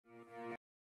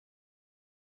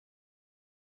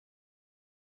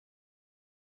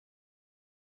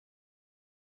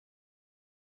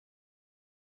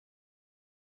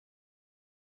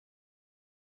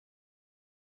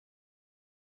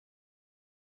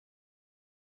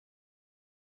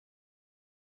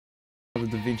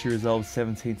the Davinci Resolve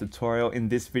 17 tutorial. In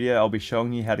this video, I'll be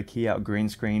showing you how to key out green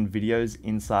screen videos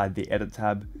inside the Edit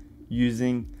tab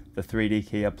using the 3D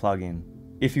Keyer plugin.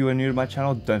 If you are new to my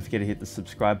channel, don't forget to hit the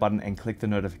subscribe button and click the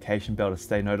notification bell to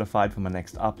stay notified for my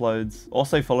next uploads.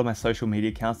 Also follow my social media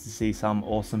accounts to see some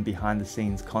awesome behind the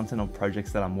scenes content on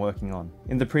projects that I'm working on.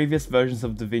 In the previous versions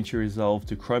of Davinci Resolve,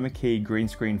 to chroma key green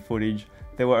screen footage,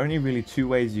 there were only really two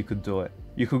ways you could do it.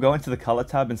 You could go into the color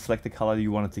tab and select the color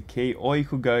you wanted to key, or you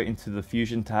could go into the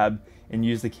fusion tab and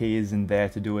use the keys in there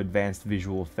to do advanced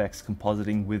visual effects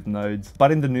compositing with nodes.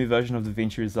 But in the new version of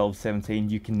Davinci Resolve 17,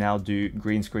 you can now do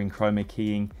green screen chroma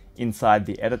keying inside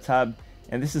the edit tab,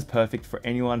 and this is perfect for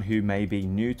anyone who may be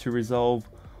new to Resolve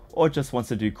or just wants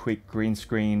to do quick green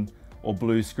screen or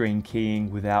blue screen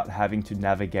keying without having to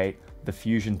navigate the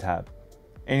fusion tab.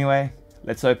 Anyway,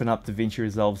 let's open up Davinci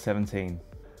Resolve 17.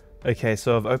 Okay,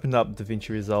 so I've opened up Davinci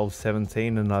Resolve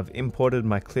 17 and I've imported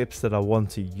my clips that I want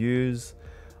to use.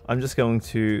 I'm just going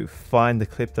to find the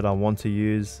clip that I want to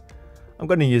use. I'm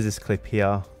going to use this clip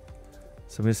here.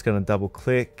 So I'm just going to double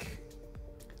click.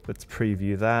 Let's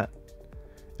preview that.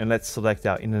 And let's select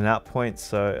our in and out point.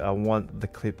 So I want the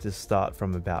clip to start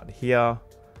from about here.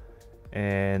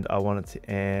 And I want it to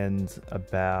end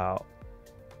about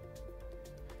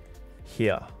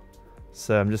here.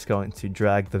 So I'm just going to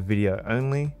drag the video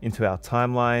only into our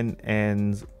timeline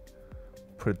and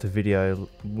put it to video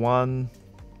 1.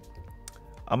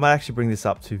 I might actually bring this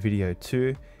up to video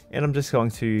 2, and I'm just going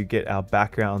to get our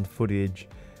background footage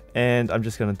and I'm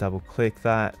just going to double click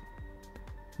that.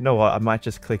 You know what, I might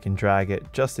just click and drag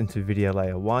it just into video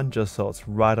layer 1 just so it's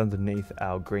right underneath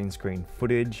our green screen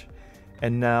footage.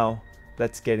 And now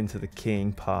let's get into the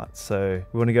keying part. So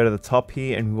we want to go to the top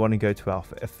here and we want to go to our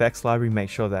effects library, make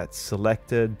sure that's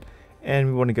selected, and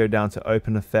we want to go down to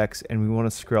open effects and we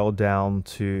want to scroll down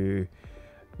to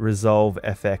Resolve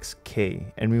FX key,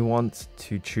 and we want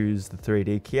to choose the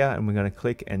 3D keyer, and we're going to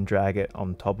click and drag it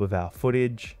on top of our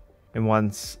footage. And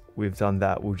once we've done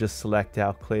that, we'll just select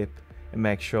our clip and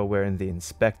make sure we're in the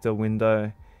inspector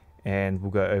window, and we'll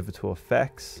go over to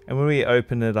effects. And when we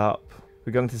open it up,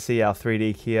 we're going to see our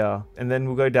 3D keyer, and then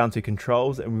we'll go down to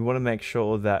controls and we want to make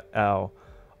sure that our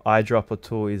eyedropper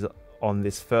tool is on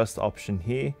this first option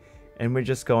here. And we're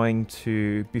just going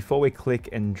to, before we click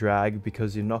and drag,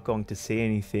 because you're not going to see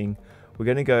anything, we're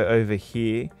going to go over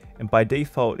here, and by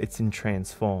default it's in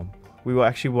transform. We will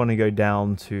actually want to go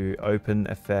down to open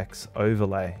effects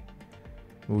overlay.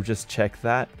 We'll just check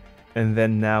that, and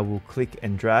then now we'll click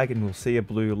and drag and we'll see a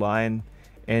blue line.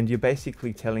 And you're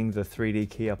basically telling the 3D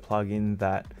Keyer plugin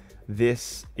that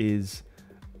this is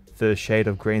the shade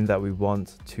of green that we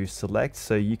want to select.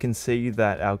 So you can see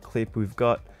that our clip, we've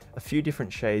got a few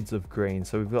different shades of green.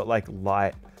 So we've got like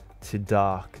light to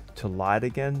dark to light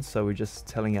again. So we're just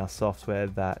telling our software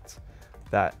that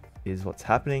that is what's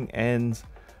happening. And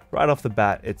right off the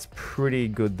bat, it's pretty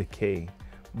good, the key,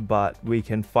 but we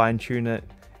can fine tune it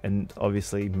and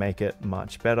obviously make it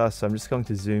much better. So I'm just going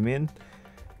to zoom in.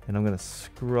 And I'm going to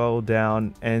scroll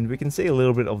down and we can see a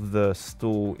little bit of the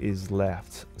stool is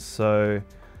left. So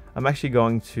I'm actually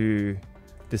going to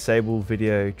disable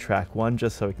video track 1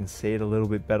 just so we can see it a little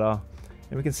bit better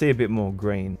and we can see a bit more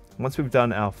green. Once we've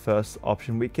done our first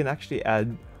option, we can actually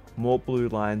add more blue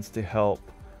lines to help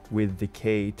with the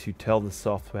key to tell the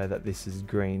software that this is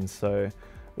green. So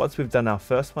once we've done our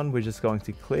first one, we're just going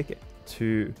to click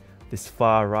to this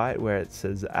far right where it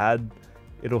says add.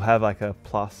 It'll have like a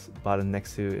plus button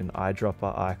next to an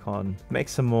eyedropper icon. Make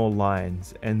some more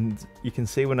lines, and you can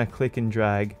see when I click and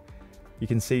drag, you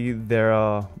can see there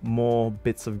are more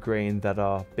bits of green that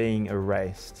are being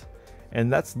erased,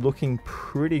 and that's looking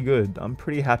pretty good. I'm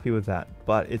pretty happy with that,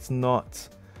 but it's not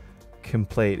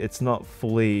complete. It's not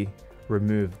fully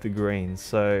removed the green.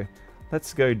 So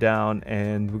let's go down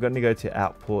and we're going to go to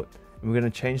output, and we're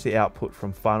going to change the output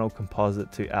from final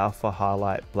composite to alpha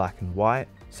highlight black and white.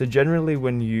 So generally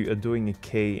when you are doing a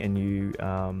key and you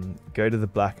go to the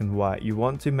black and white, you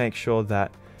want to make sure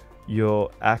that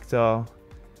your actor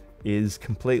is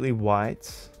completely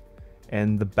white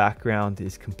and the background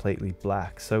is completely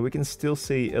black. So we can still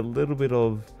see a little bit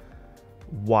of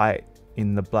white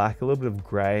in the black, a little bit of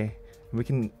gray. And we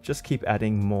can just keep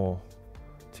adding more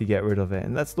to get rid of it.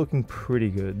 And that's looking pretty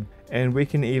good. And we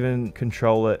can even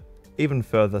control it even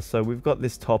further. So we've got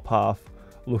this top half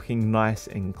looking nice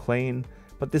and clean.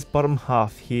 But this bottom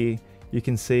half here, you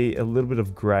can see a little bit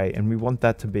of gray, and we want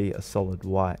that to be a solid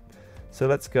white. So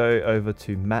let's go over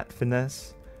to matte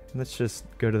finesse, and let's just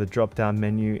go to the drop down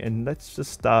menu and let's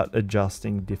just start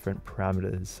adjusting different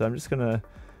parameters. So I'm just gonna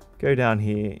go down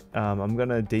here. I'm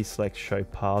gonna deselect show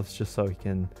paths just so we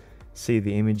can see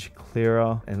the image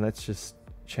clearer, and let's just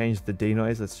change the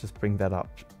denoise. Let's just bring that up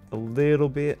a little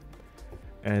bit,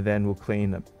 and then we'll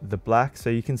clean the black. So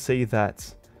you can see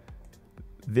that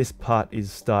this part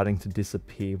is starting to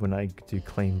disappear when I do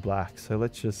clean black. So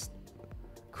let's just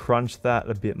crunch that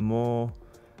a bit more.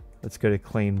 Let's go to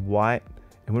clean white,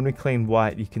 and when we clean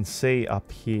white, you can see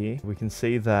up here, we can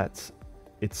see that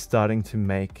it's starting to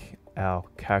make our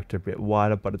character a bit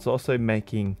wider, but it's also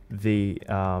making the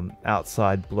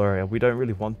outside blurrier. We don't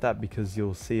really want that because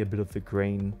you'll see a bit of the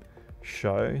green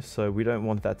show, so we don't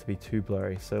want that to be too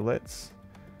blurry. So let's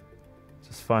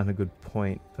just find a good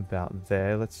point about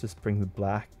there. Let's just bring the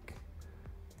black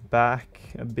back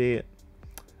a bit.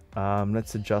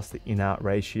 Let's adjust the in-out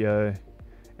ratio,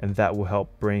 and that will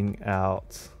help bring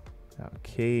out our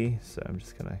key. So I'm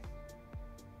just gonna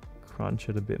crunch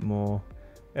it a bit more,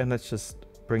 and let's just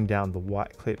bring down the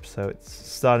white clip so it's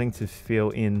starting to fill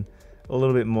in a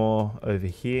little bit more over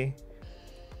here.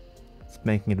 It's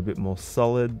making it a bit more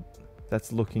solid.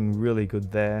 That's looking really good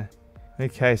there.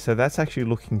 Okay, so that's actually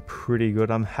looking pretty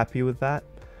good. I'm happy with that.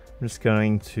 I'm just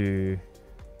going to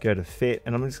go to fit,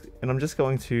 and I'm just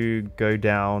going to go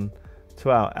down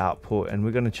to our output, and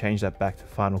we're going to change that back to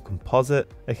final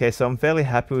composite. Okay, so I'm fairly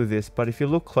happy with this, but if you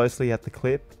look closely at the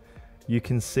clip, you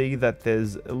can see that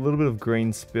there's a little bit of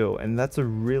green spill, and that's a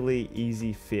really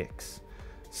easy fix.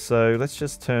 So let's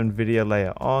just turn video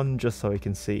layer on just so we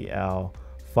can see our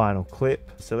final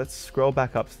clip. So let's scroll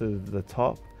back up to the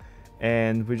top,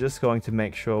 and we're just going to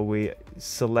make sure we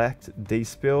select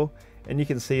despill, and you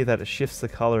can see that it shifts the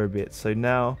color a bit. So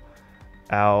now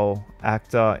our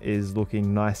actor is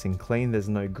looking nice and clean. There's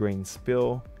no green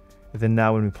spill. And then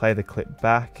now when we play the clip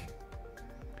back,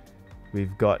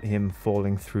 we've got him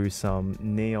falling through some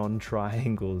neon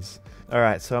triangles.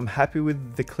 Alright, so I'm happy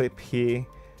with the clip here.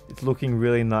 It's looking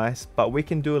really nice, but we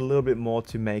can do a little bit more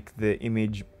to make the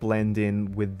image blend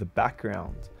in with the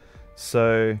background.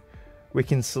 So we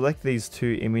can select these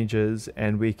two images,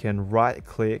 and we can right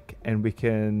click, and we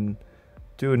can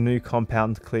do a new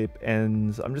compound clip,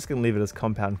 and I'm just going to leave it as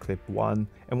compound clip 1.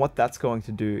 And what that's going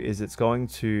to do is it's going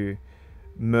to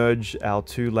merge our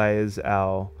two layers,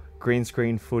 our green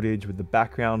screen footage with the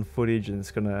background footage, and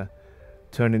it's gonna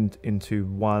turn it into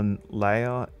one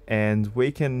layer, and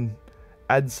we can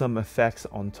add some effects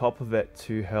on top of it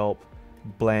to help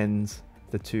blend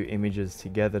the two images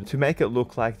together to make it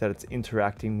look like that it's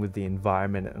interacting with the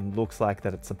environment and looks like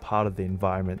that it's a part of the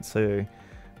environment. So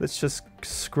let's just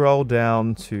scroll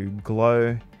down to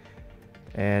glow,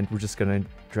 and we're just going to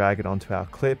drag it onto our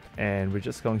clip, and we're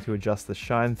just going to adjust the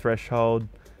shine threshold.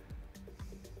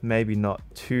 Maybe not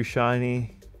too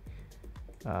shiny.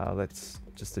 Let's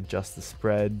just adjust the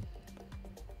spread,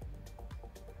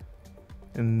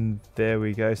 and there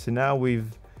we go. So now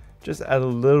we've just added a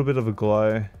little bit of a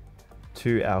glow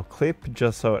to our clip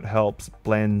just so it helps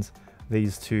blend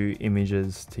these two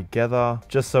images together,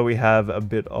 just so we have a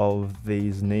bit of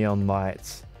these neon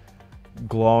lights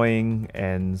glowing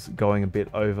and going a bit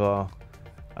over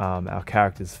our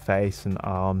character's face and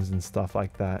arms and stuff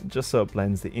like that, just so it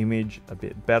blends the image a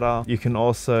bit better. You can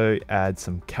also add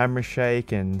some camera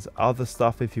shake and other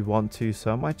stuff if you want to,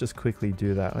 so I might just quickly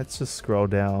do that. Let's just scroll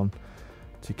down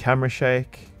to camera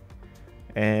shake,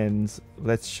 and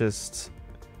let's just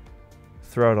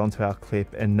throw it onto our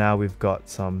clip, and now we've got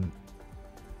some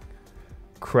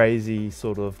crazy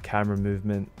sort of camera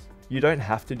movement. You don't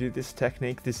have to do this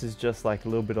technique. This is just like a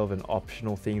little bit of an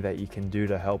optional thing that you can do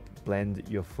to help blend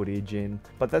your footage in.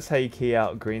 But that's how you key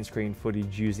out green screen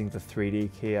footage using the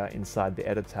 3D keyer inside the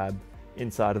Edit tab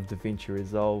inside of Davinci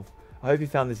Resolve. I hope you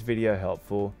found this video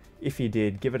helpful. If you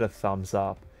did, give it a thumbs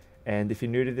up. And if you're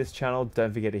new to this channel,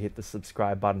 don't forget to hit the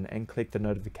subscribe button and click the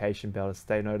notification bell to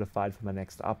stay notified for my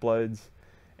next uploads.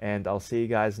 And I'll see you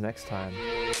guys next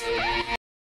time.